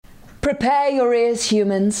Prepare your ears,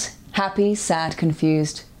 humans. Happy, Sad,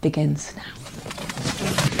 Confused begins now.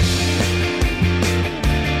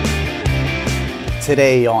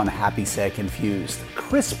 Today on Happy, Sad, Confused,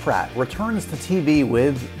 Chris Pratt returns to TV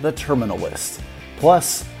with The Terminal List,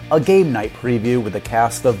 plus a game night preview with the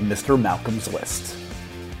cast of Mr. Malcolm's List.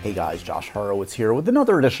 Hey guys, Josh Horowitz here with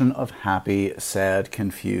another edition of Happy, Sad,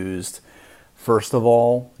 Confused. First of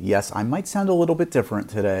all, yes, I might sound a little bit different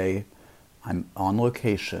today. I'm on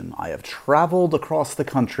location. I have traveled across the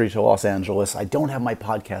country to Los Angeles. I don't have my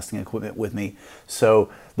podcasting equipment with me, so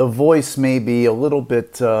the voice may be a little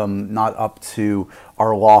bit not up to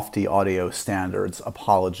our lofty audio standards.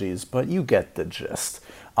 Apologies, but you get the gist.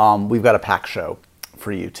 We've got a packed show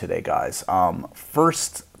for you today, guys.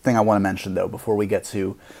 First thing I want to mention, though, before we get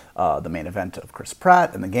to the main event of Chris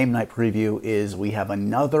Pratt and the game night preview, is we have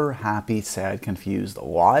another Happy, Sad, Confused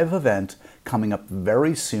live event coming up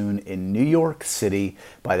very soon in New York City.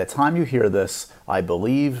 By the time you hear this, I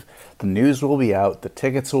believe the news will be out, the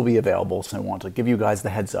tickets will be available, so I want to give you guys the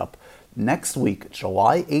heads up. Next week,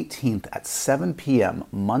 July 18th at 7 p.m.,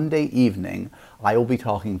 Monday evening, I will be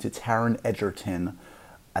talking to Taron Egerton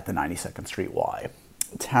at the 92nd Street Y.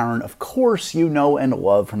 Taron, of course, you know and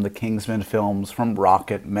love from the Kingsman films, from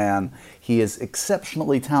Rocket Man. He is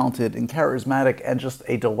exceptionally talented and charismatic and just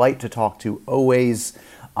a delight to talk to always.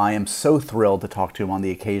 I am so thrilled to talk to him on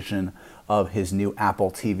the occasion of his new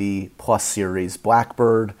Apple TV Plus series,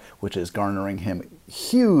 Blackbird, which is garnering him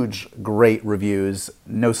huge, great reviews.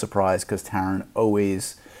 No surprise, because Taron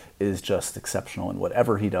always is just exceptional in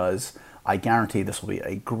whatever he does. I guarantee this will be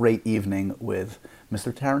a great evening with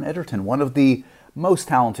Mr. Taron Egerton, one of the most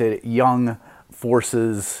talented young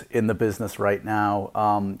forces in the business right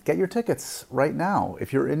now. Get your tickets right now.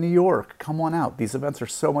 If you're in New York, come on out. These events are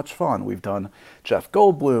so much fun. We've done Jeff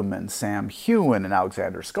Goldblum and Sam Heughan and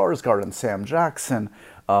Alexander Skarsgård and Sam Jackson.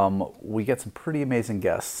 We get some pretty amazing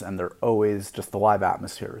guests, and they're always, just the live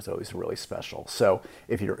atmosphere is always really special. So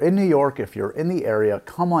if you're in New York, if you're in the area,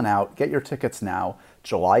 come on out. Get your tickets now.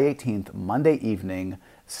 July 18th, Monday evening,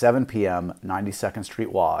 7 p.m., 92nd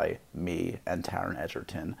Street Y, me and Taron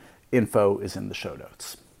Egerton. Info is in the show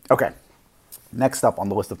notes. Okay, next up on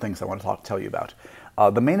the list of things I want to tell you about.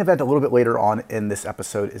 The main event a little bit later on in this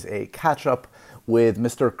episode is a catch-up with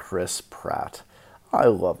Mr. Chris Pratt. I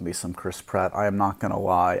love me some Chris Pratt, I am not going to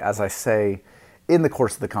lie. As I say in the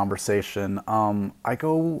course of the conversation, I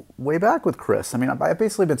go way back with Chris. I mean, I've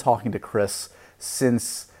basically been talking to Chris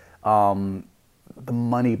since the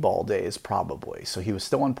Moneyball days, probably. So he was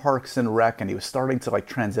still on Parks and Rec, and he was starting to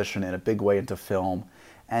transition in a big way into film.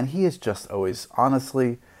 And he is just always,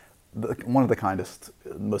 honestly, one of the kindest,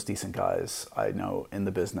 most decent guys I know in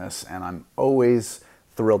the business. And I'm always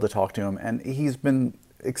thrilled to talk to him. And he's been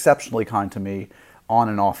exceptionally kind to me on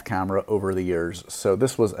and off camera over the years. So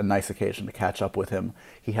this was a nice occasion to catch up with him.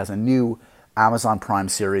 He has a new Amazon Prime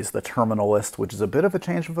series, The Terminal List, which is a bit of a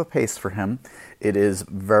change of a pace for him. It is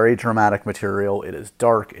very dramatic material. It is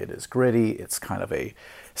dark. It is gritty. It's kind of a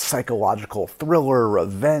psychological thriller,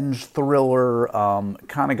 revenge thriller.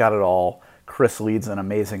 Kind of got it all. Chris leads an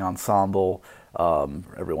amazing ensemble.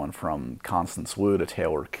 Everyone from Constance Wu to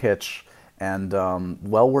Taylor Kitsch. And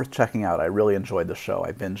well worth checking out. I really enjoyed the show.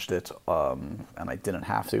 I binged it, and I didn't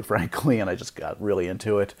have to, frankly, and I just got really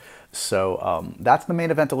into it. So that's the main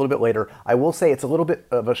event a little bit later. I will say it's a little bit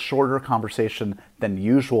of a shorter conversation than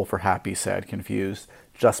usual for Happy, Sad, Confused,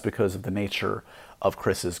 just because of the nature of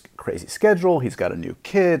Chris's crazy schedule. He's got a new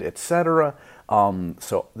kid, etc.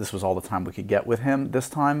 So this was all the time we could get with him this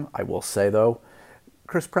time. I will say, though,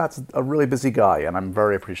 Chris Pratt's a really busy guy, and I'm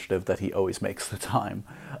very appreciative that he always makes the time.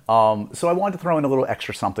 So I wanted to throw in a little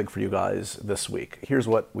extra something for you guys this week. Here's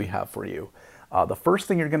what we have for you. The first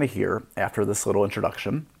thing you're going to hear after this little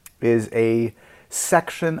introduction is a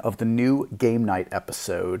section of the new Game Night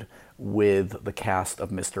episode with the cast of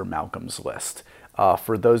Mr. Malcolm's List.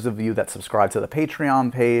 For those of you that subscribe to the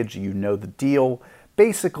Patreon page, you know the deal.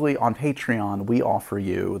 Basically, on Patreon, we offer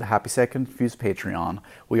you, the Happy, Sad, Confused Patreon,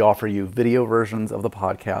 we offer you video versions of the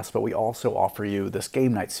podcast, but we also offer you this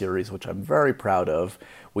Game Night series, which I'm very proud of.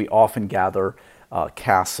 We often gather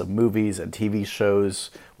casts of movies and TV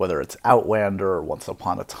shows, whether it's Outlander, or Once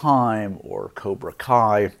Upon a Time, or Cobra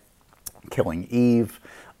Kai, Killing Eve,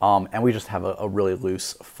 and we just have a really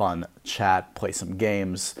loose, fun chat, play some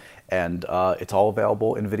games, and it's all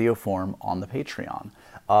available in video form on the Patreon.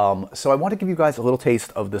 So I want to give you guys a little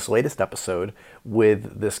taste of this latest episode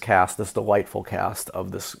with this cast, this delightful cast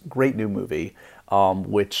of this great new movie,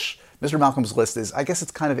 which Mr. Malcolm's List is, I guess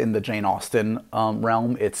it's kind of in the Jane Austen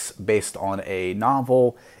realm. It's based on a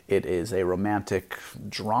novel. It is a romantic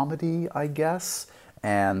dramedy, I guess.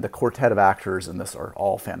 And the quartet of actors in this are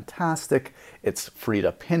all fantastic. It's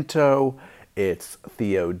Frida Pinto, it's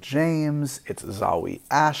Theo James, it's Zawe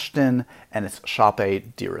Ashton, and it's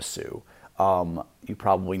Shape Dirisu. You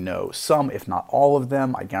probably know some, if not all of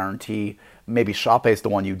them. I guarantee maybe Shape is the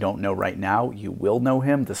one you don't know right now. You will know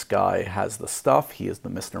him. This guy has the stuff. He is the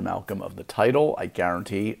Mr. Malcolm of the title. I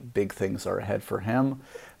guarantee big things are ahead for him.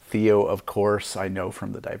 Theo, of course, I know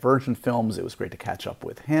from the Divergent films. It was great to catch up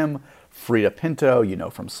with him. Frida Pinto, you know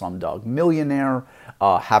from Slumdog Millionaire.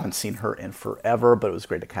 Haven't seen her in forever, but it was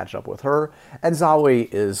great to catch up with her. And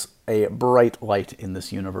Zawe is a bright light in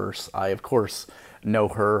this universe. I, of course, know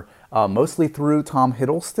her mostly through Tom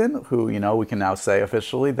Hiddleston, who, you know, we can now say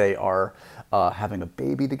officially they are having a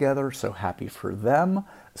baby together, so happy for them.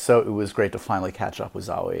 So it was great to finally catch up with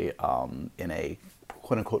Zawe in a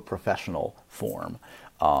quote-unquote professional form.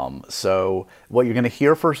 So what you're going to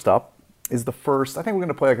hear first up is the first, I think we're going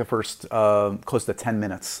to play like the first close to 10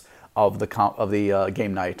 minutes of the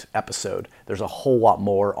game night episode. There's a whole lot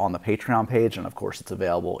more on the Patreon page, and of course it's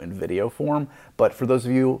available in video form. But for those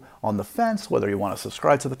of you on the fence, whether you want to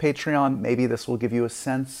subscribe to the Patreon, maybe this will give you a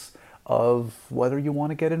sense of whether you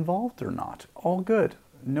want to get involved or not. All good.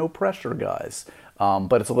 No pressure, guys.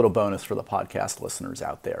 But it's a little bonus for the podcast listeners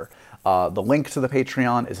out there. The link to the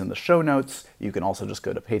Patreon is in the show notes. You can also just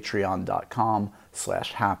go to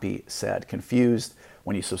patreon.com/happysadconfused.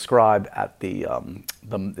 When you subscribe at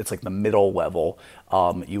it's like the middle level,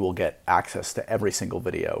 you will get access to every single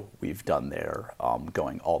video we've done there,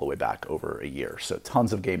 going all the way back over a year. So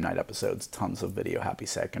tons of game night episodes, tons of video Happy,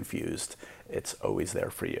 Sad, Confused. It's always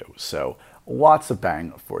there for you. So lots of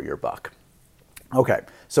bang for your buck. Okay,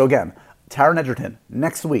 so again, Taron Egerton,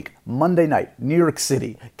 next week, Monday night, New York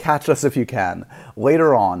City. Catch us if you can.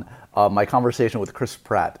 Later on, my conversation with Chris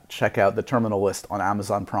Pratt. Check out The Terminal List on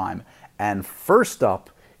Amazon Prime. And first up,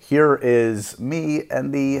 here is me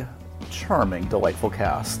and the charming, delightful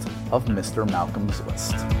cast of Mr. Malcolm's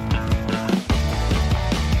List.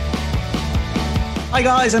 Hi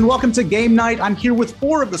guys, and welcome to Game Night. I'm here with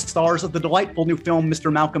 4 of the stars of the delightful new film, Mr.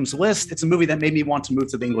 Malcolm's List. It's a movie that made me want to move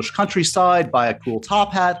to the English countryside, buy a cool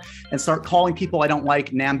top hat, and start calling people I don't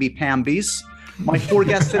like namby-pambies. My 4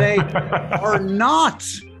 guests today are not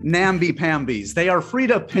namby-pambies. They are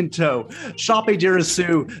Frida Pinto, Shape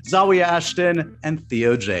Dirisu, Zawe Ashton, and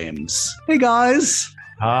Theo James. Hey guys.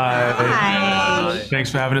 Hi. Thanks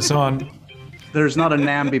for having us on. There's not a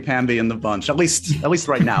namby-pamby in the bunch, at least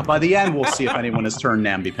right now. By the end, we'll see if anyone has turned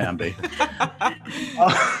namby-pamby.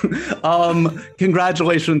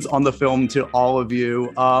 Congratulations on the film to all of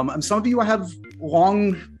you. Some of you I have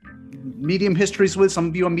long, medium histories with. Some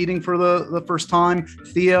of you I'm meeting for the first time.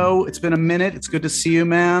 Theo, it's been a minute. It's good to see you,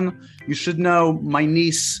 man. You should know my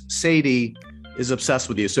niece, Sadie, is obsessed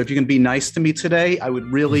with you. So if you can be nice to me today, I would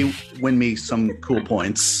really win me some cool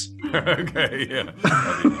points. Okay, yeah.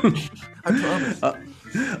 I promise.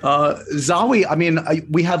 Zawe, I mean,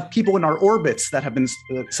 we have people in our orbits that have been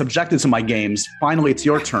subjected to my games. Finally, it's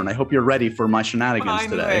your turn. I hope you're ready for my shenanigans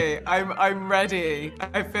today. I'm ready.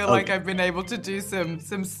 I feel like I've been able to do some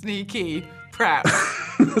sneaky prep.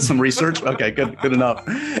 Some research? Okay, good enough.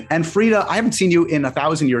 And Frida, I haven't seen you in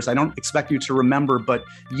 1,000 years. I don't expect you to remember, but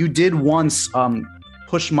you did once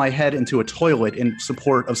push my head into a toilet in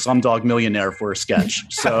support of Slumdog Millionaire for a sketch.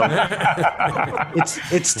 So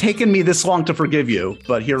it's taken me this long to forgive you,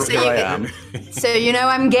 but here I am. So you know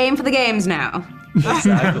I'm game for the games now.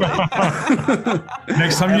 Exactly.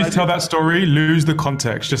 Next time you tell that story, lose the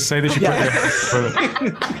context. Just say that you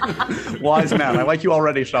put Wise man. I like you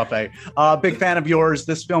already, Shape. Big fan of yours.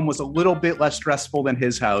 This film was a little bit less stressful than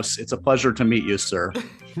His House. It's a pleasure to meet you, sir.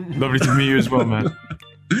 Lovely to meet you as well, man.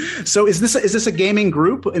 So is this a gaming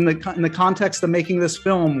group in the context of making this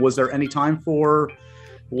film? Was there any time for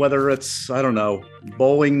whether it's, I don't know,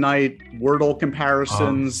 bowling night, Wordle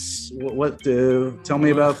comparisons? Tell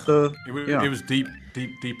me about the... It was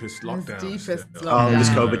deepest lockdown. This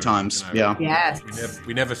COVID times, yeah. Yes.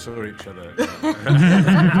 We never saw each other.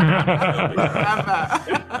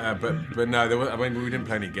 But no, we didn't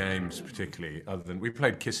play any games particularly, other than we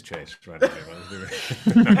played Kiss Chase. Right?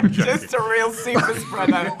 Just a real super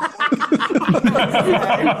spreader.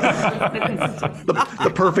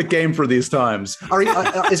 the perfect game for these times. Are you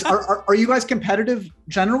guys competitive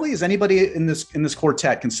generally? Is anybody in this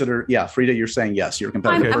quartet consider? Yeah, Frida, you're saying yes. You're a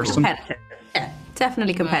competitive person. I'm competitive. Yeah,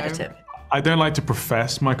 definitely competitive. I don't like to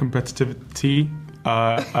profess my competitivity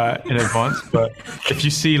in advance, but if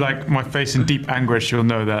you see like my face in deep anguish, you'll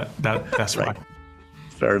know that's right.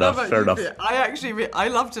 Fair enough. I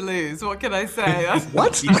love to lose. What can I say?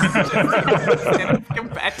 What?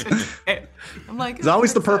 Competitive. I'm like, it's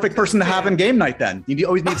always the perfect person to have in game night. Then you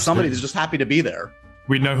always need somebody who's just happy to be there.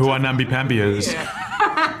 we know who our namby-pamby is.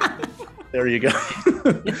 There you go.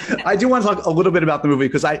 I do want to talk a little bit about the movie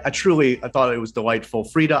because I thought it was delightful.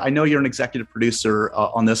 Frida, I know you're an executive producer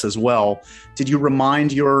on this as well. Did you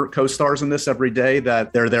remind your co-stars in this every day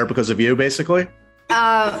that they're there because of you, basically?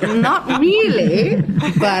 Not really,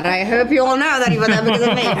 but I hope you all know that he was there because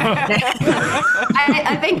of me.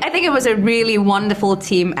 I think it was a really wonderful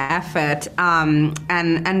team effort,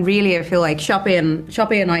 and really I feel like Shoppy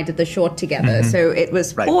and I did the short together. So it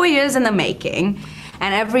was 4 years in the making.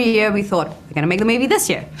 And every year we thought, we're going to make the movie this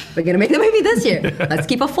year. We're going to make the movie this year. Let's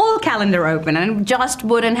keep a full calendar open. And it just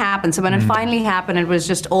wouldn't happen. So when it finally happened, it was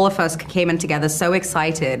just all of us came in together so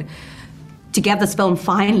excited to get this film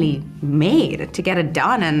finally made, to get it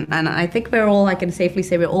done. And I think we're all, I can safely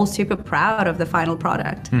say, we're all super proud of the final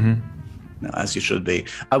product. No, as you should be.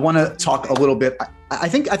 I want to talk a little bit. I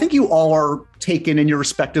think you all are taken in your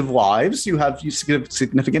respective lives. You have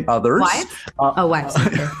significant others. Wives? Wives.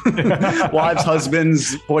 Wives,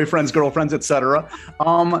 husbands, boyfriends, girlfriends, etc.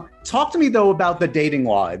 Talk to me though about the dating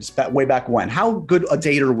lives way back when. How good a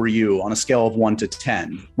dater were you on a scale of 1 to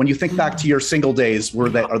 10? When you think back to your single days, are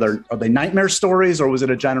they nightmare stories, or was it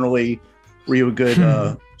were you a good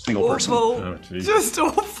single person? Just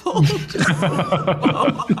awful.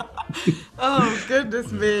 Oh,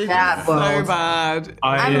 goodness me. That so world. bad.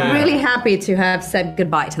 I'm really happy to have said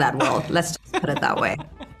goodbye to that world. Let's just put it that way.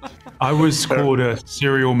 I was called a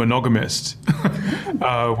serial monogamist,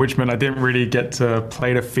 which meant I didn't really get to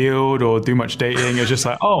play the field or do much dating. It was just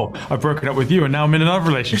like, oh, I've broken up with you and now I'm in another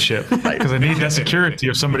relationship because I need that security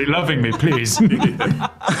of somebody loving me, please.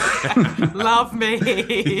 Love me.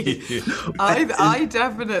 I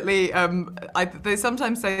definitely, they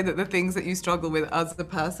sometimes say that the things that you struggle with as a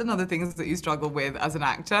person are the things that you struggle with as an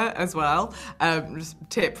actor as well. Just a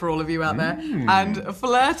tip for all of you out there. And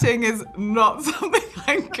flirting is not something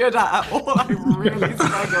I'm good at all. I really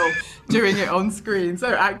struggle doing it on screen.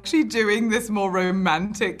 So actually doing this more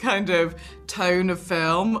romantic kind of tone of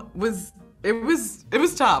film was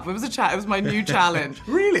tough. It was my new challenge.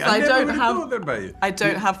 Really? So I never would have thought that about you. I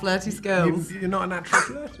don't have flirty skills. You're not a natural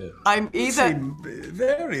flirter. I'm either. You seem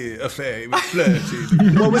very flirty.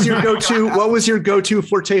 What was your go-to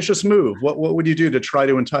flirtatious move? What would you do to try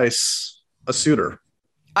to entice a suitor?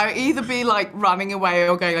 I either be like running away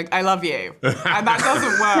or going like, I love you. And that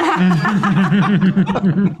doesn't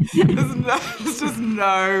work. There's just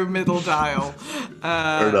no middle dial.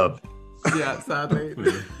 Fair enough. Yeah, sadly.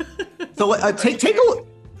 So take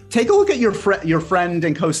a look at your friend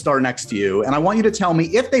and co-star next to you, and I want you to tell me,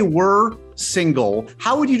 if they were single,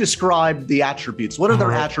 how would you describe the attributes? What are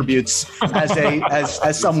their attributes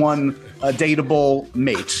as someone, a dateable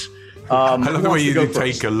mate? I love the way you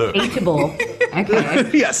take a look. Dateable.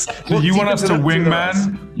 Okay. Yes. Well, you want us to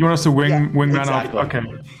wingman? You want us to wingman exactly. up? Okay.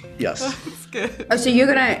 Yes. That's good. Oh, so you're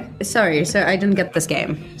gonna... Sorry, so I didn't get this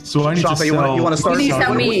game. So I need Shopper, to you want to start? Can you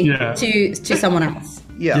sell me Yeah. to someone else?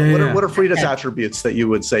 Yeah. What are Frida's attributes that you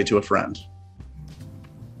would say to a friend?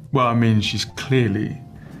 Well, I mean, she's clearly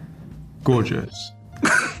gorgeous.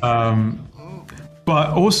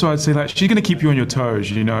 But also, I'd say, like, she's going to keep you on your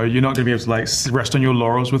toes, you know? You're not going to be able to, like, rest on your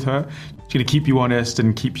laurels with her. She's going to keep you honest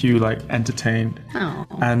and keep you, like, entertained. Oh.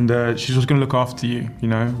 And she's just going to look after you, you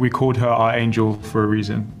know? We called her our angel for a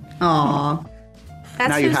reason. Aw.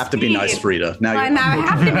 Now you have to be nice, Frida. Now I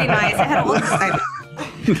have to be nice. I had all this time.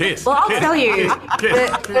 Kiss. Well, I'll tell you.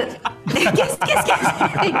 Kiss.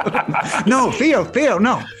 No, Theo,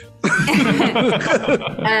 no.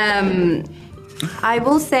 I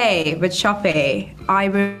will say with Shoppy, I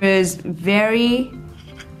was very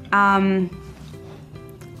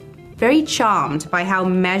charmed by how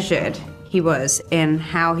measured he was in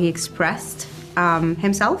how he expressed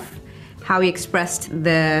himself, how he expressed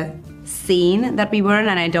the scene that we were in,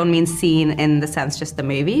 and I don't mean scene in the sense just the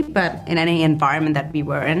movie, but in any environment that we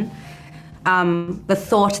were in. The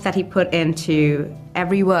thought that he put into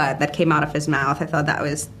every word that came out of his mouth, I thought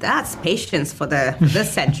that's patience for this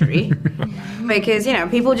century. Because, you know,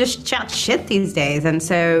 people just chat shit these days. And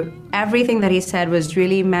so everything that he said was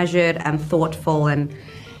really measured and thoughtful. And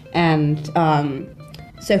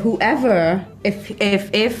so whoever, if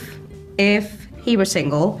he were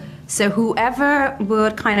single, so whoever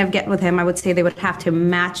would kind of get with him, I would say they would have to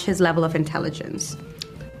match his level of intelligence.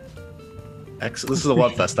 Excellent. This is a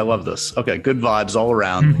love fest. I love this. Okay, good vibes all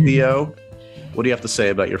around. Theo, what do you have to say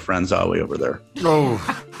about your friend Zawi over there? Oh,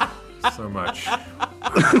 so much.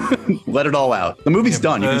 Let it all out. The movie's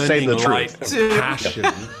done. You can say the light truth. of passion,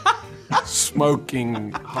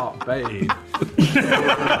 smoking hot babe,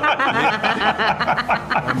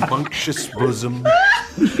 rambunctious bosom,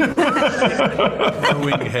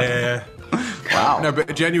 flowing hair, Wow. No,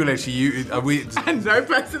 but genuinely, actually, we And no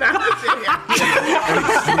personality.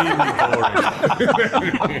 extremely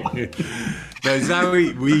boring. No,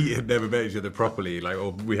 Zoe, we had never met each other properly.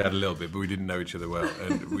 Or we had a little bit, but we didn't know each other well,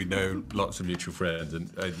 and we know lots of mutual friends. And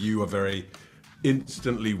you are very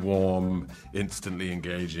instantly warm, instantly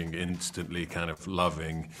engaging, instantly kind of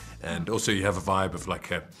loving, and also you have a vibe of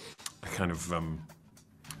like a kind of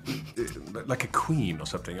like a queen or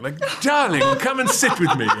something. Like, darling, come and sit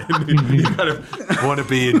with me. And you kind of want to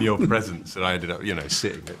be in your presence. And I ended up,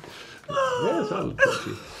 sitting there. Yes, I'll talk to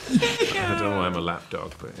you. I don't know why I'm a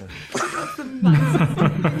lapdog, but yeah. That's the nicest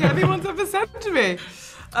thing anyone's ever said to me.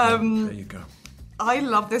 There you go. I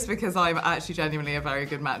love this because I'm actually genuinely a very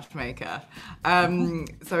good matchmaker.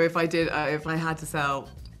 So if I had to sell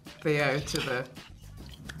Theo to the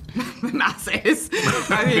masses,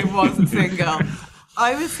 and he wasn't single,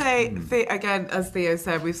 I would say, again, as Theo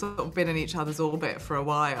said, we've sort of been in each other's orbit for a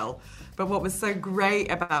while. But what was so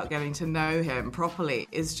great about getting to know him properly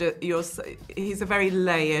is he's a very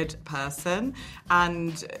layered person,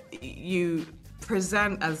 and you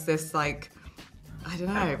present as this I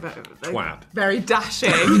don't know, but Twat. very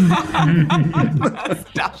dashing,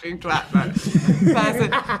 dashing twat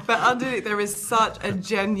person. But underneath there is such a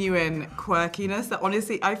genuine quirkiness that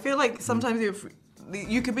honestly, I feel like sometimes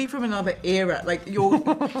you could be from another era, like your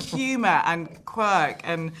humour and quirk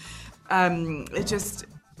and it just,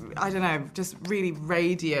 I don't know, just really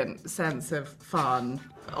radiant sense of fun.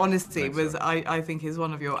 Honesty was, I think, is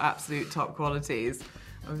one of your absolute top qualities.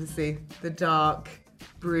 Obviously, the dark,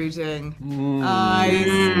 brooding eyes.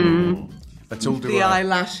 Let's all do the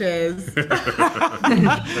eyelashes.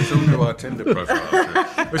 Let's all do our Tinder profile.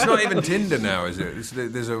 It's not even Tinder now, is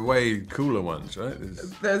it? There's a way cooler ones, right?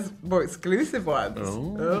 There's more exclusive ones.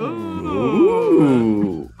 Ooh.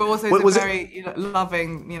 But also it's a very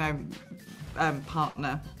loving,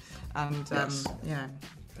 partner. And, Yes.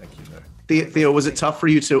 Thank you, Zoe. Theo, was it tough for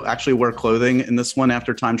you to actually wear clothing in this one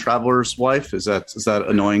after Time Traveler's Wife? Is that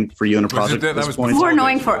annoying for you in a project at this point? More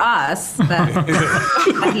annoying for us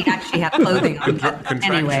that he actually had clothing on.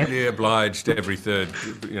 Contractually Anyway. obliged every third,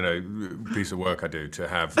 piece of work I do to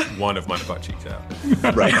have one of my butt cheeks out.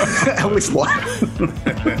 Right. At least one.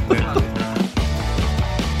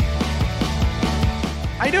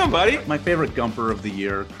 How you doing, buddy? My favorite Gumper of the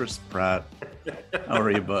year, Chris Pratt. How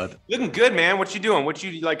are you, bud? Looking good, man. What you doing? What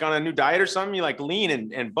you like on a new diet or something? You like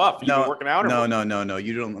lean and buff? You been working out? Or No.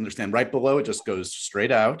 You don't understand. Right below it just goes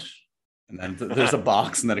straight out, and then there's a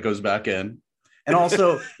box, and then it goes back in. And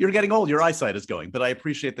also, you're getting old. Your eyesight is going, but I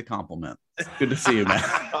appreciate the compliment. It's good to see you, man.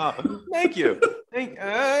 Thank you. Good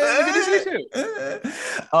to see you too.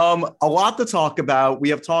 A lot to talk about. We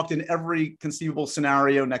have talked in every conceivable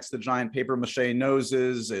scenario next to giant paper mache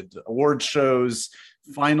noses at award shows.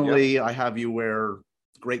 Finally, I have you where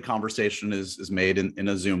great conversation is made in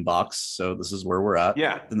a Zoom box. So this is where we're at.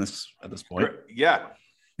 Yeah. At this point. Yeah.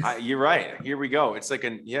 You're right. Here we go. It's like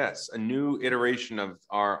a new iteration of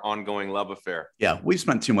our ongoing love affair. Yeah, we've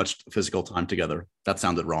spent too much physical time together. That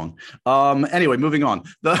sounded wrong. Anyway, moving on.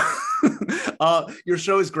 Your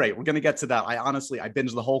show is great. We're going to get to that. I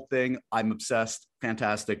binged the whole thing. I'm obsessed.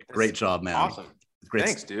 Fantastic. Great job, man. Awesome. Great,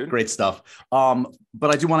 thanks, dude. Great stuff. But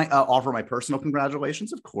I do want to offer my personal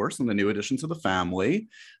congratulations, of course, on the new addition to the family.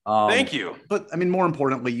 Thank you. But I mean, more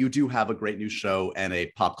importantly, you do have a great new show and a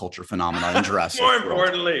pop culture phenomenon in Jurassic More World.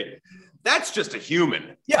 importantly, that's just a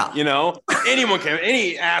human. Yeah.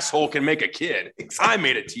 Any asshole can make a kid. I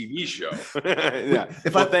made a TV show. Yeah.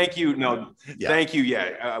 Thank you. No, Yeah. Thank you.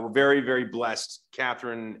 Yeah. We're very, very blessed.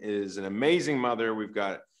 Catherine is an amazing mother. We've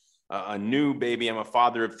got a new baby. I'm a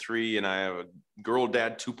father of 3, and I have a girl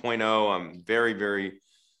dad 2.0. I'm very, very,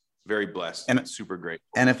 very blessed. And it's super great.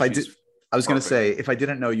 And I was going to say, if I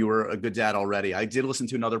didn't know you were a good dad already, I did listen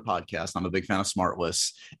to another podcast. I'm a big fan of Smart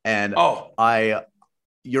Lists, and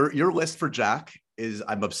your list for Jack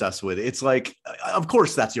I'm obsessed with. It's like, of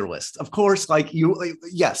course that's your list. Of course,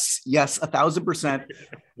 yes, 1,000%.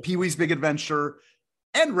 Pee-wee's Big Adventure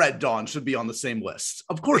and Red Dawn should be on the same list.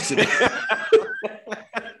 Of course it is.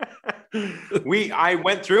 I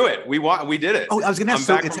went through it. We did it. Oh, I was going to ask.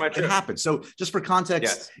 So it happened. So just for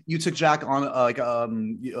context, You took Jack on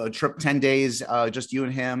a trip, 10 days, just you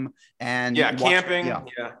and him, and camping.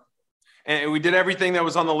 Yeah. And we did everything that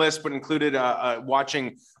was on the list, but included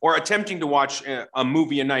watching or attempting to watch a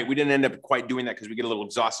movie a night. We didn't end up quite doing that because we get a little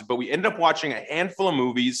exhausted, but we ended up watching a handful of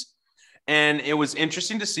movies, and it was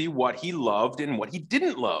interesting to see what he loved and what he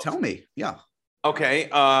didn't love. Tell me. Yeah. Okay.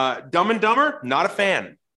 Dumb and Dumber, not a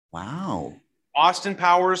fan. Wow. Austin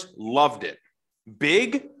Powers, loved it.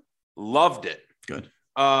 Big, loved it. Good.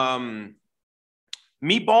 Meatballs,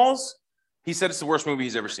 he said it's the worst movie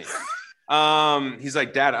he's ever seen. He's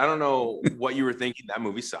like, Dad, I don't know what you were thinking. That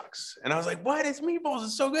movie sucks. And I was like, what? It's Meatballs.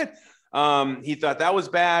 It's so good. He thought that was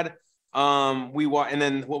bad. And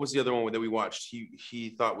then what was the other one that we watched?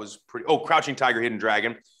 He thought was pretty. Oh, Crouching Tiger, Hidden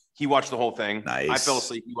Dragon. He watched the whole thing. Nice. I fell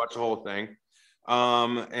asleep. He watched the whole thing.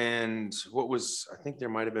 And what was? I think there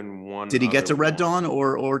might have been one. Did he get to Red Dawn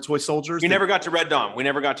or Toy Soldiers? We never got to Red Dawn.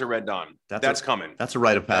 That's coming. That's a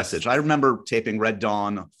rite of passage. I remember taping Red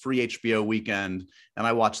Dawn, free HBO weekend, and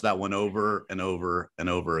I watched that one over and over and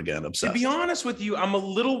over again. Obsessed. To be honest with you,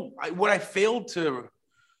 what I failed to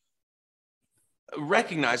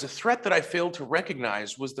recognize, a threat that I failed to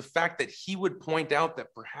recognize was the fact that he would point out that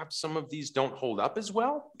perhaps some of these don't hold up as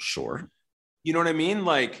well. Sure. You know what I mean?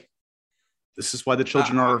 Like, this is why the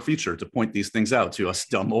children are our future, to point these things out to us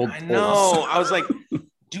dumb old. I know. I was like,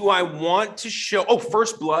 do I want to show? Oh,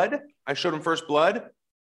 First Blood. I showed him First Blood.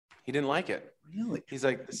 He didn't like it. Really? He's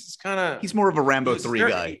like, this is kind of. He's more of a Rambo 3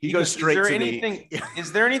 guy. He goes straight to the.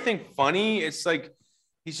 Is there anything funny? It's like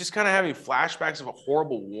he's just kind of having flashbacks of a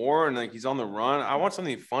horrible war, and like he's on the run. I want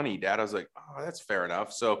something funny, Dad. I was like, oh, that's fair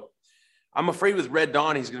enough. So I'm afraid with Red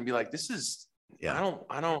Dawn, he's going to be like, this is. Yeah.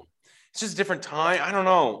 I don't. It's just a different time. I don't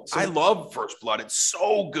know. So, I love First Blood. It's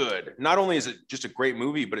so good. Not only is it just a great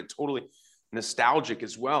movie, but it totally nostalgic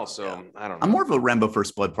as well. So yeah. I don't know. I'm more of a Rambo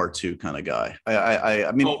First Blood Part 2 kind of guy.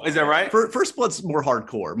 I mean, is that right? First Blood's more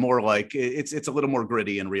hardcore, more like it's a little more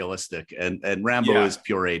gritty and realistic, and Rambo is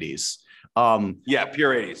pure 80s.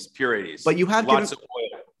 Pure 80s. But you have lots of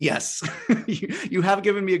oil. Yes, you have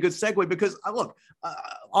given me a good segue because look,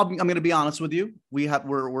 I'm going to be honest with you.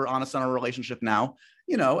 We're honest on our relationship now.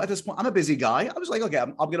 You know, at this point, I'm a busy guy. I was like, okay,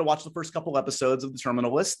 I'm going to watch the first couple episodes of The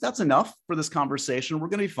Terminal List. That's enough for this conversation. We're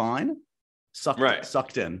going to be fine.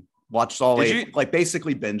 Sucked in. Watched all 8. Like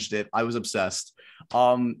basically binged it. I was obsessed.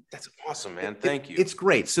 That's awesome, man. Thank you. It's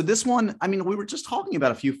great. So this one, I mean, we were just talking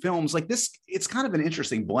about a few films like this. It's kind of an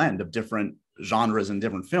interesting blend of different genres and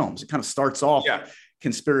different films. It kind of starts off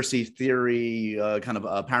conspiracy theory, kind of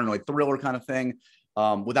a paranoid thriller kind of thing.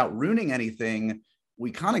 Without ruining anything, we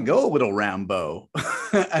kind of go a little Rambo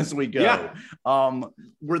as we go. Yeah.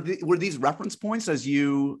 Were these reference points as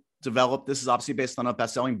you developed? This is obviously based on a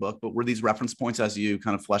best-selling book, but were these reference points as you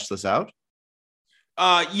kind of fleshed this out?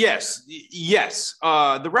 Yes.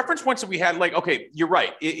 The reference points that we had, like, okay, you're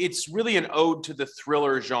right. It's really an ode to the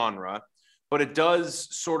thriller genre, but it does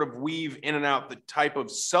sort of weave in and out the type of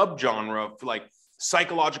subgenre for like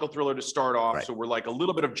psychological thriller to start off. Right. So we're like a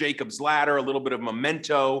little bit of Jacob's Ladder, a little bit of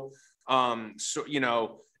Memento. So, you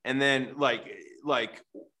know, and then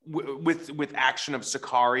with action of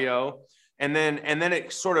Sicario, and then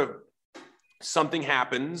it sort of something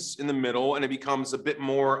happens in the middle and it becomes a bit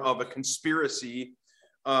more of a conspiracy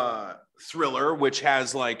thriller, which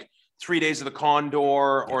has like 3 Days of the Condor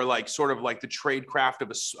or like sort of like the tradecraft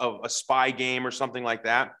of a spy game or something like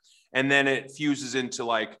that. And then it fuses into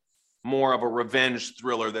like more of a revenge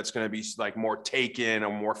thriller that's going to be like more Taken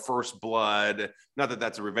or more First Blood. Not that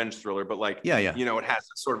that's a revenge thriller, but like, you know, it has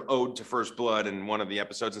a sort of ode to First Blood in one of the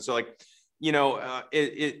episodes. And so like, you know,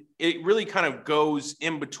 it really kind of goes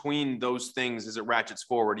in between those things as it ratchets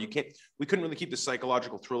forward. We couldn't really keep the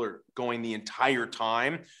psychological thriller going the entire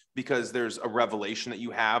time because there's a revelation that you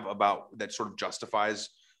have about that sort of justifies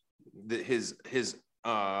his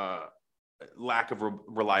lack of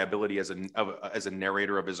reliability as a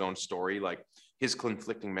narrator of his own story, like his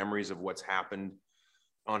conflicting memories of what's happened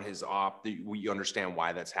on his op. We understand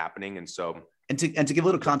why that's happening, and so. And to give a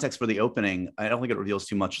little context for the opening, I don't think it reveals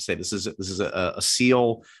too much to say this is a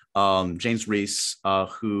SEAL, James Reese,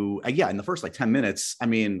 who in the first like 10 minutes, I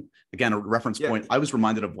mean, again, a reference point. I was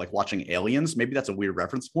reminded of like watching Aliens. Maybe that's a weird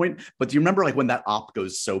reference point, but do you remember like when that op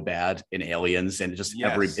goes so bad in Aliens and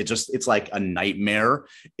it's like a nightmare?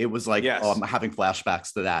 It was like I'm having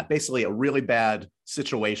flashbacks to that. Basically, a really bad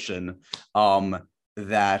situation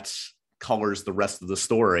that colors the rest of the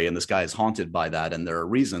story, and this guy is haunted by that, and there are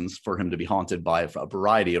reasons for him to be haunted by a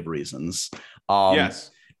variety of reasons. And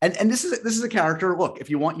this is a character. Look,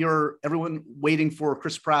 if you want everyone waiting for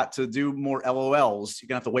Chris Pratt to do more LOLs, you're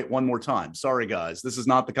gonna have to wait one more time. Sorry, guys, this is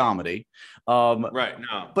not the comedy. Right?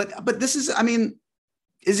 No, but this is. I mean,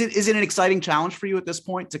 is it an exciting challenge for you at this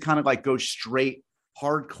point to kind of like go straight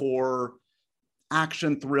hardcore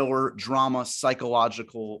action, thriller, drama,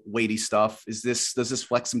 psychological, weighty stuff? Does this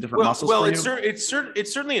flex some different muscles for you?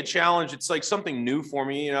 It's certainly a challenge. It's like something new for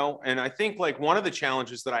me, you know. And I think like one of the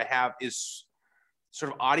challenges that I have is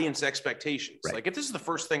sort of audience expectations. Right. Like if this is the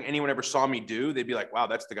first thing anyone ever saw me do, they'd be like, "Wow,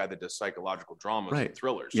 that's the guy that does psychological dramas and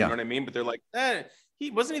thrillers." You know what I mean? But they're like,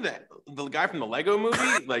 he wasn't the guy from the Lego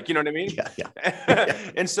movie, like, you know what I mean?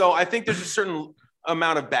 And so I think there's a certain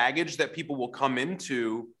amount of baggage that people will come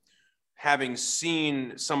into having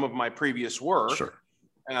seen some of my previous work. Sure.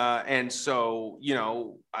 And so, you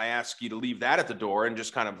know, I ask you to leave that at the door and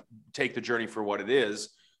just kind of take the journey for what it is.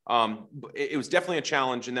 It was definitely a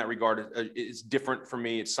challenge in that regard. It's different for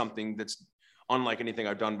me. It's something that's unlike anything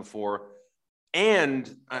I've done before. And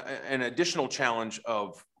an additional challenge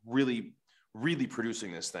of really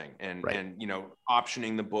producing this thing and, you know,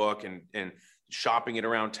 optioning the book and shopping it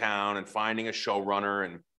around town and finding a showrunner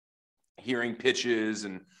and hearing pitches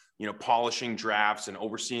and, you know, polishing drafts and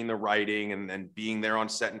overseeing the writing and then being there on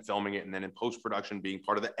set and filming it. And then in post-production, being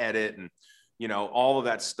part of the edit and, you know, all of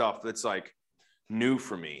that stuff that's like new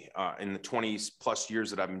for me. In the 20 plus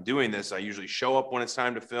years that I've been doing this, I usually show up when it's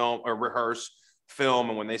time to film or rehearse, film.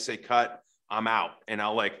 And when they say cut, I'm out. And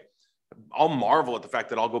I'll marvel at the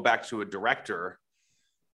fact that I'll go back to a director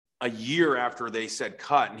a year after they said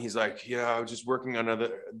cut. And he's like, yeah, I was just working on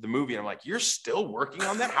the movie. And I'm like, you're still working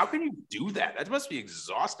on that? How can you do that? That must be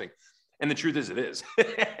exhausting. And the truth is it is.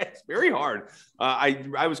 It's very hard.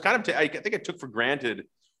 I was kind of, I think I took for granted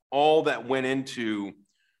all that went into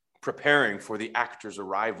preparing for the actor's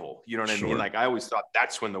arrival. You know what I mean? Like I always thought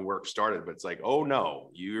that's when the work started, but it's like, oh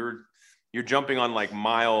no, you're jumping on like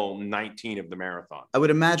mile 19 of the marathon. I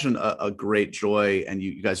would imagine a great joy, and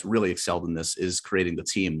you guys really excelled in this, is creating the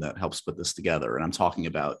team that helps put this together. And I'm talking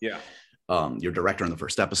about your director in the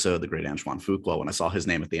first episode, the great Antoine Fuqua. When I saw his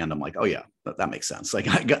name at the end, I'm like, oh yeah, that makes sense. Like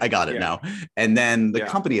I got it now. And then the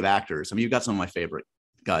company of actors. I mean, you've got some of my favorite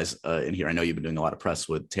guys in here. I know you've been doing a lot of press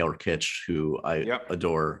with Taylor Kitsch, who I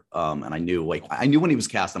adore. And I knew when he was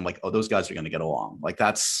cast, I'm like, oh, those guys are going to get along. Like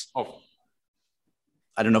that's,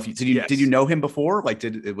 I don't know if did you know him before? Like,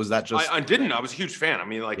 was that just? I didn't. I was a huge fan. I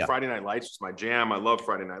mean, like Friday Night Lights was my jam. I love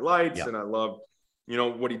Friday Night Lights, and I loved, you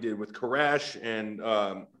know, what he did with Koresh, and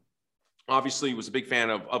obviously was a big fan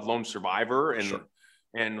of Lone Survivor,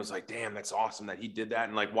 and was like, damn, that's awesome that he did that,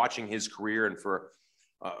 and like watching his career and for,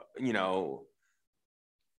 you know,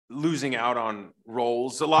 losing out on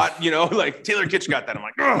roles a lot, you know, like Taylor Kitsch got that. I'm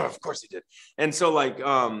like, oh, of course he did. And so like,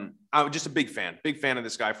 I was just a big fan of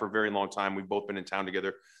this guy for a very long time. We've both been in town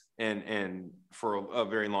together and for a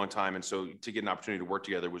very long time. And so to get an opportunity to work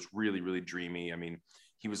together was really, really dreamy. I mean,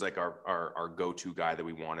 he was like our go-to guy that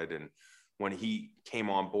we wanted. And when he came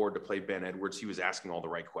on board to play Ben Edwards, he was asking all the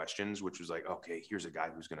right questions, which was like, okay, here's a guy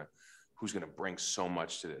who's going to bring so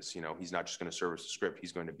much to this. You know, he's not just going to service the script.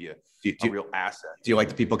 He's going to be a real asset. Do you like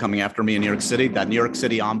the people coming after me in New York City? That New York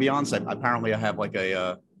City ambiance? Apparently I have like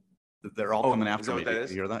they're all coming after me. Did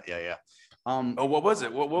you hear that? Yeah. What was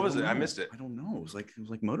it? What was it? I missed it. I don't know. It was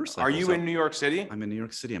like motorcycles. Are you in New York City? I'm in New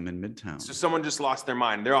York City. I'm in Midtown. So someone just lost their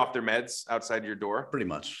mind. They're off their meds outside your door? Pretty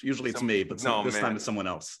much. Usually it's me, but this time it's someone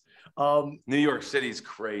else. New York City's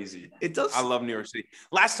crazy. It does. I love New York City.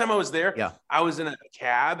 Last time I was there, I was in a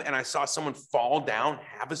cab and I saw someone fall down,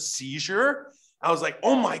 have a seizure. I was like,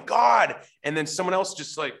 oh my God. And then someone else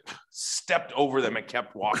just like stepped over them and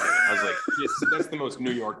kept walking. I was like, yes, that's the most New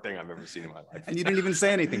York thing I've ever seen in my life. And you didn't even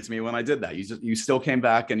say anything to me when I did that. You still came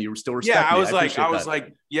back and you were still respecting me. I was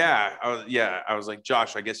like,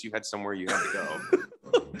 Josh, I guess you had somewhere you had to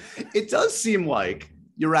go. It does seem like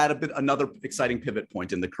you're at another exciting pivot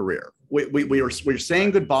point in the career. We're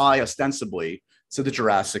saying goodbye ostensibly to the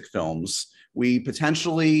Jurassic films. We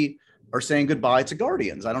potentially are saying goodbye to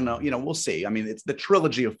Guardians. I don't know. You know, we'll see. I mean, it's the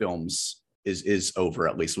trilogy of films is over,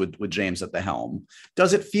 at least with James at the helm.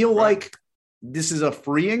 Does it feel like this is a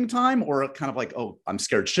freeing time, or a kind of like, oh, I'm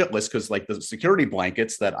scared shitless because like the security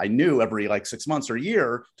blankets that I knew every like 6 months or a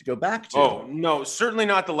year to go back to? Oh, no, certainly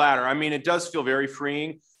not the latter. I mean, it does feel very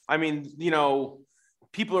freeing. I mean, you know,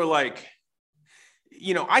 people are like,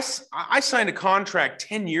 you know, I signed a contract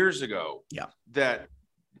 10 years ago that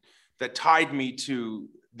tied me to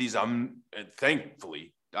these,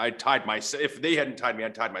 thankfully, I tied myself. If they hadn't tied me,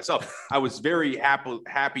 I'd tied myself. I was very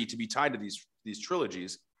happy to be tied to these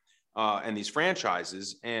trilogies and these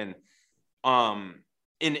franchises. And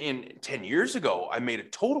in 10 years ago, I made a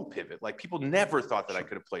total pivot. Like people never thought that I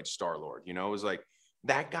could have played Star-Lord. You know, it was like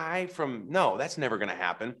that guy no, that's never going to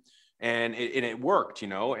happen. And it worked, you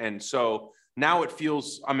know? And so now it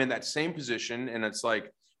feels I'm in that same position, and it's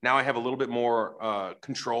like, now I have a little bit more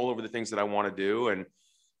control over the things that I want to do. And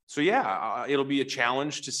so, it'll be a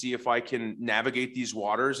challenge to see if I can navigate these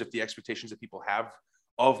waters, if the expectations that people have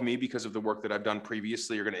of me because of the work that I've done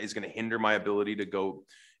previously is going to hinder my ability to go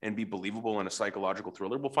and be believable in a psychological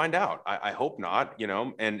thriller. We'll find out. I hope not, you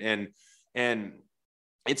know, and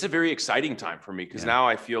it's a very exciting time for me because now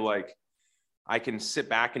I feel like I can sit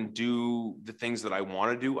back and do the things that I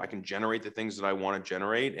want to do. I can generate the things that I want to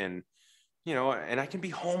generate, and, you know, and I can be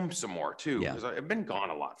home some more too, because I've been gone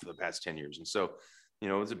a lot for the past 10 years. And so you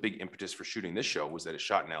know, it was a big impetus for shooting this show was that it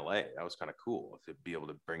shot in LA. That was kind of cool to be able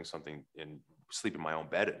to bring something and sleep in my own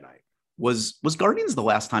bed at night. Was Guardians the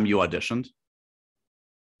last time you auditioned?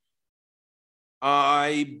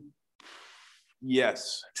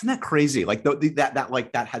 Yes. Isn't that crazy? Like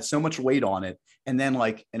that had so much weight on it. And then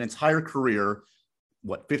like an entire career,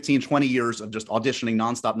 what, 15, 20 years of just auditioning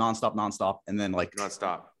nonstop. And then like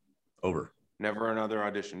nonstop. Over. Never another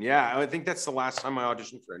audition. Yeah. I think that's the last time I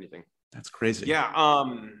auditioned for anything. That's crazy. Yeah.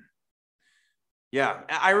 Yeah.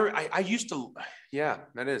 I used to, yeah,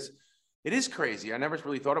 it is crazy. I never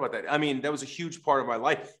really thought about that. I mean, that was a huge part of my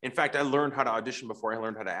life. In fact, I learned how to audition before I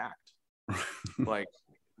learned how to act. Like,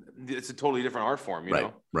 it's a totally different art form, you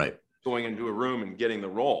know? Right. Going into a room and getting the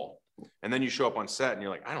role. And then you show up on set and you're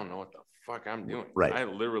like, I don't know what the fuck I'm doing. Right.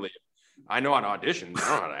 I know how to audition. I don't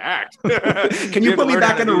know how to act. Can you put me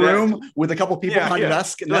back in a room with a couple people behind your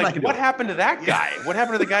desk? And then I can what happened to that guy? What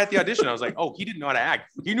happened to the guy at the audition? I was like, oh, he didn't know how to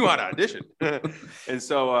act. He knew how to audition. And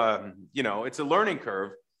so, you know, it's a learning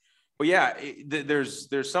curve. But yeah,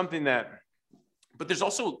 there's something that, but there's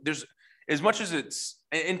as much as it's,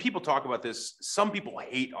 and people talk about this, some people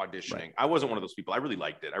hate auditioning. Right. I wasn't one of those people. I really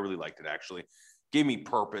liked it. Actually. Gave me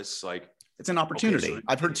purpose. Like, it's an opportunity. Okay, so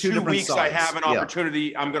I've heard two different weeks. Sides. I have an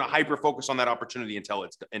opportunity. I'm going to hyper focus on that opportunity until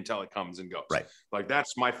it comes and goes. Right. Like,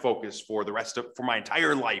 that's my focus for for my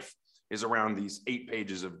entire life is around these 8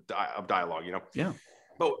 pages of dialogue, you know? Yeah.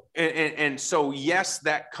 But, and so, yes,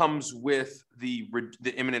 that comes with the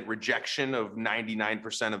imminent rejection of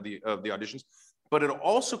 99% of the auditions. But it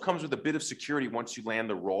also comes with a bit of security once you land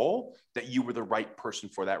the role that you were the right person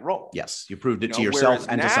for that role. Yes, you proved it to yourself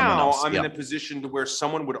and to someone else. Now I'm in a position to where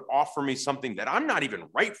someone would offer me something that I'm not even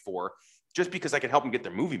right for just because I can help them get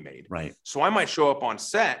their movie made. Right. So I might show up on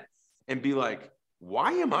set and be like,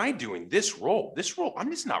 why am I doing this role?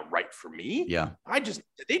 I'm just not right for me. Yeah.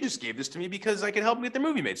 They just gave this to me because I can help them get their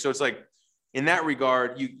movie made. So it's like, in that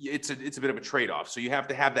regard, it's a bit of a trade-off. So you have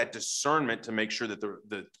to have that discernment to make sure that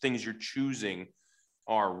the things you're choosing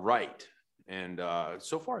are right. And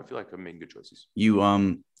so far I feel like I'm making good choices. You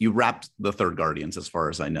wrapped the third Guardians as far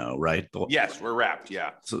as I know, right? Yes, we're wrapped. Yeah.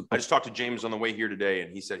 So I just talked to James on the way here today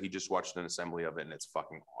and he said he just watched an assembly of it and it's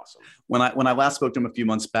fucking awesome. When I last spoke to him a few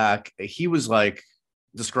months back, he was like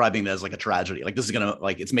describing it as like a tragedy. Like, this is gonna,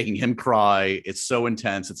 like, it's making him cry. It's so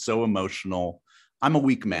intense. It's so emotional. I'm a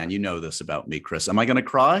weak man. You know this about me, Chris. Am I gonna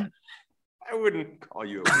cry? I wouldn't call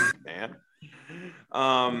you a weak man.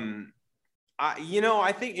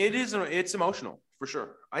 I think it's emotional for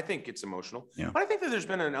sure. I think it's emotional. Yeah. But I think that there's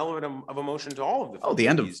been an element of emotion to all of the films. Oh, the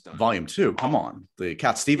end of volume 2. Come on. The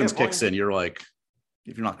Cat Stevens kicks in. You're like,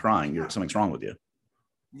 if you're not crying, something's wrong with you.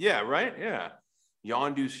 Yeah, right. Yeah.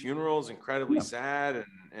 Yondu's funeral is incredibly sad.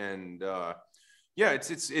 And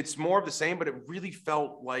it's more of the same, but it really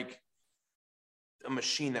felt like a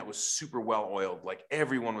machine that was super well oiled. Like,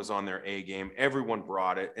 everyone was on their A game. Everyone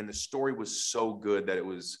brought it. And the story was so good that it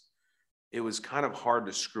was kind of hard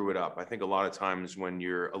to screw it up. I think a lot of times when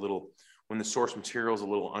the source material is a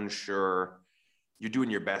little unsure, you're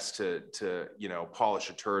doing your best to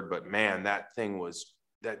polish a turd. But man, that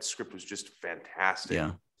script was just fantastic.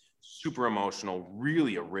 Yeah. Super emotional,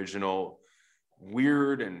 really original,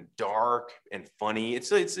 weird and dark and funny.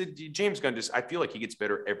 It's James Gunn I feel like he gets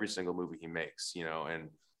better every single movie he makes, and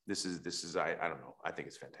this is I don't know. I think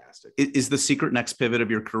it's fantastic. Is the secret next pivot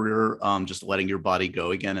of your career just letting your body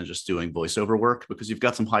go again and just doing voiceover work? Because you've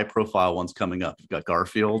got some high profile ones coming up. You've got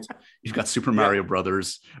Garfield, you've got Super Mario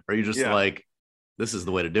Brothers. Are you just like, this is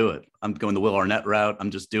the way to do it? I'm going the Will Arnett route.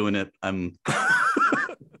 I'm just doing it.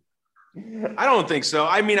 I don't think so.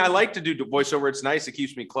 I mean, I like to do voiceover. It's nice. It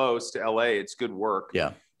keeps me close to LA. It's good work.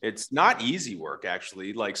 Yeah. It's not easy work,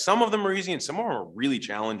 actually. Like, some of them are easy and some of them are really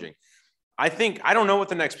challenging. I don't know what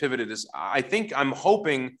the next pivot is. I'm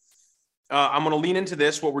hoping I'm going to lean into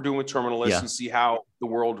what we're doing with Terminalist and see how the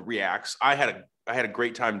world reacts. I had a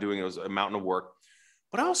great time doing it. It was a mountain of work,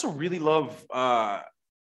 but I also really love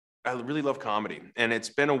comedy. And it's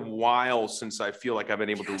been a while since I feel like I've been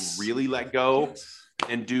able to really let go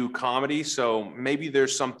and do comedy. So maybe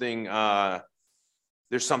there's something there.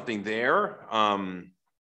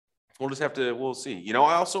 We'll see. I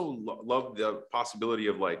also love the possibility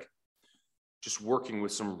of like just working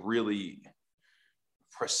with some really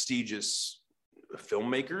prestigious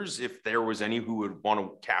filmmakers. If there was any who would want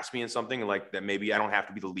to cast me in something like that, maybe I don't have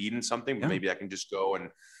to be the lead in something, but maybe I can just go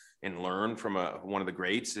and learn from one of the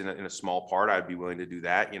greats in a small part. I'd be willing to do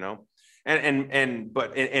that,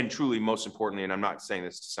 and truly, most importantly, and I'm not saying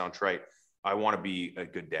this to sound trite, I want to be a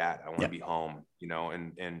good dad. I want to be home,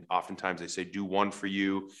 and oftentimes they say, do one for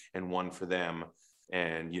you and one for them.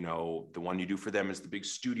 And, you know, the one you do for them is the big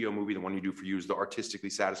studio movie. The one you do for you is the artistically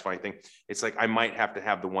satisfying thing. It's like, I might have to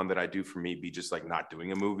have the one that I do for me be just like not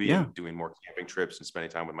doing a movie and doing more camping trips and spending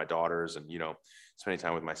time with my daughters and, you know, spending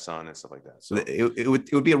time with my son and stuff like that. So it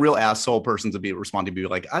would be a real asshole person to be responding to be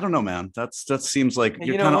like, I don't know, man. That seems like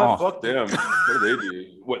you're kind of off. Fuck them. What do they do?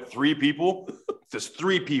 What, 3 people? There's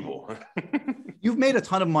 3 people. You've made a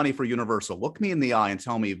ton of money for Universal. Look me in the eye and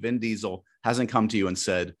tell me Vin Diesel hasn't come to you and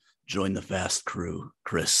said, join the fast crew,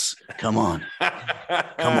 Chris. Come on.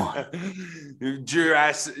 Come on.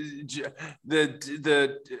 Jurassic,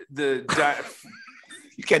 the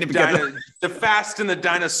you can't even get the Fast and the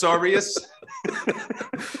Dinosaurius.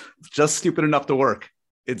 Just stupid enough to work.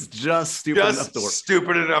 It's just stupid enough to work.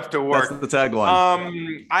 Stupid enough to work. That's the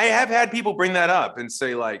tagline. I have had people bring that up and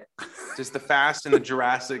say, like, does the Fast and the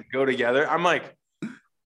Jurassic go together? I'm like,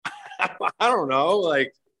 I don't know.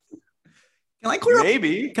 Like, Can I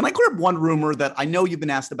clear up one rumor that I know you've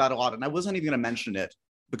been asked about a lot, and I wasn't even going to mention it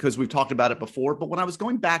because we've talked about it before. But when I was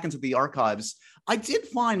going back into the archives, I did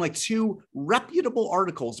find like 2 reputable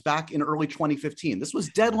articles back in early 2015. This was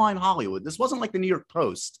Deadline Hollywood. This wasn't like the New York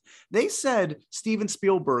Post. They said Steven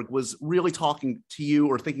Spielberg was really talking to you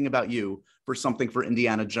or thinking about you for something for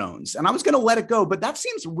Indiana Jones. And I was going to let it go, but that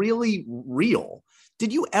seems really real.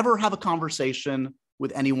 Did you ever have a conversation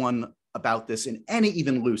with anyone about this in any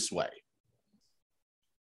even loose way?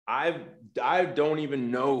 I don't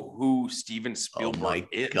even know who Steven Spielberg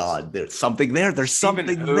is. Oh my God, there's something there. There's something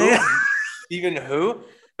who? there. Steven who?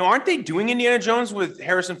 No, aren't they doing Indiana Jones with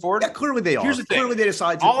Harrison Ford? Yeah, clearly they are. Here's the thing. Clearly they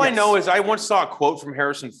decided. All I know is I once saw a quote from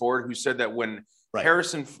Harrison Ford who said that when Right.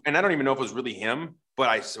 Harrison, and I don't even know if it was really him,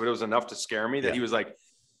 but it was enough to scare me that he was like,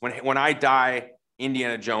 when I die,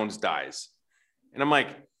 Indiana Jones dies. And I'm like,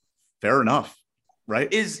 fair enough.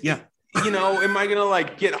 Right. You know, am I going to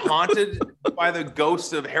like get haunted by the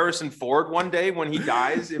ghost of Harrison Ford one day when he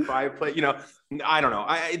dies? If I play, you know, I don't know.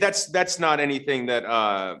 That's not anything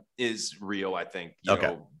that is real. I think, you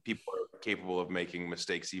know, people are capable of making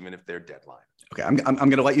mistakes, even if they're Deadline. Okay. I'm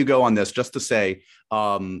going to let you go on this just to say,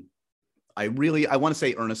 I want to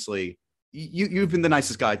say earnestly, you've been the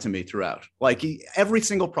nicest guy to me throughout. Like every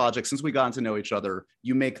single project since we got to know each other,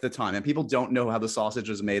 you make the time. And people don't know how the sausage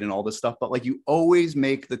is made and all this stuff, but like you always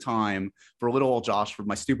make the time for little old Josh, for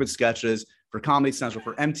my stupid sketches, for Comedy Central,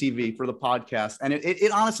 for MTV, for the podcast. And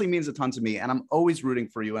it honestly means a ton to me. And I'm always rooting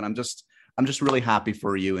for you. And I'm just really happy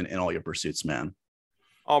for you in all your pursuits, man.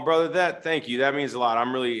 Oh, brother, thank you. That means a lot.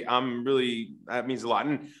 That means a lot.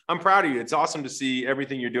 And I'm proud of you. It's awesome to see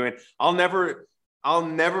everything you're doing. I'll never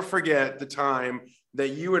forget the time that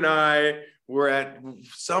you and I were at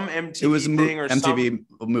some MTV thing or MTV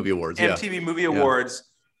Movie Awards. MTV Movie Awards.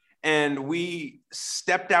 And we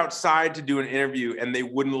stepped outside to do an interview and they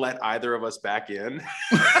wouldn't let either of us back in.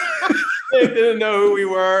 They didn't know who we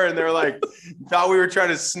were. And they're like, thought we were trying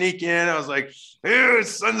to sneak in. I was like, ew,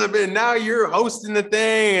 sons of a bitch, now you're hosting the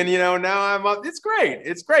thing. And, you know, now I'm up. It's great.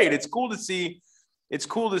 It's great. It's cool to see. It's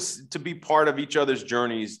cool to be part of each other's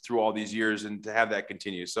journeys through all these years and to have that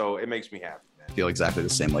continue. So it makes me happy, man. I feel exactly the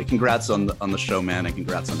same. Like, congrats on the show, man. And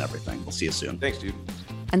congrats on everything. We'll see you soon. Thanks, dude.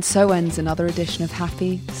 And so ends another edition of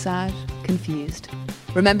Happy, Sad, Confused.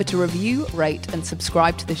 Remember to review, rate, and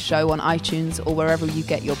subscribe to this show on iTunes or wherever you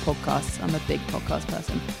get your podcasts. I'm a big podcast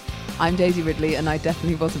person. I'm Daisy Ridley, and I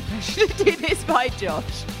definitely wasn't pressured to do this by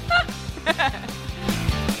Josh.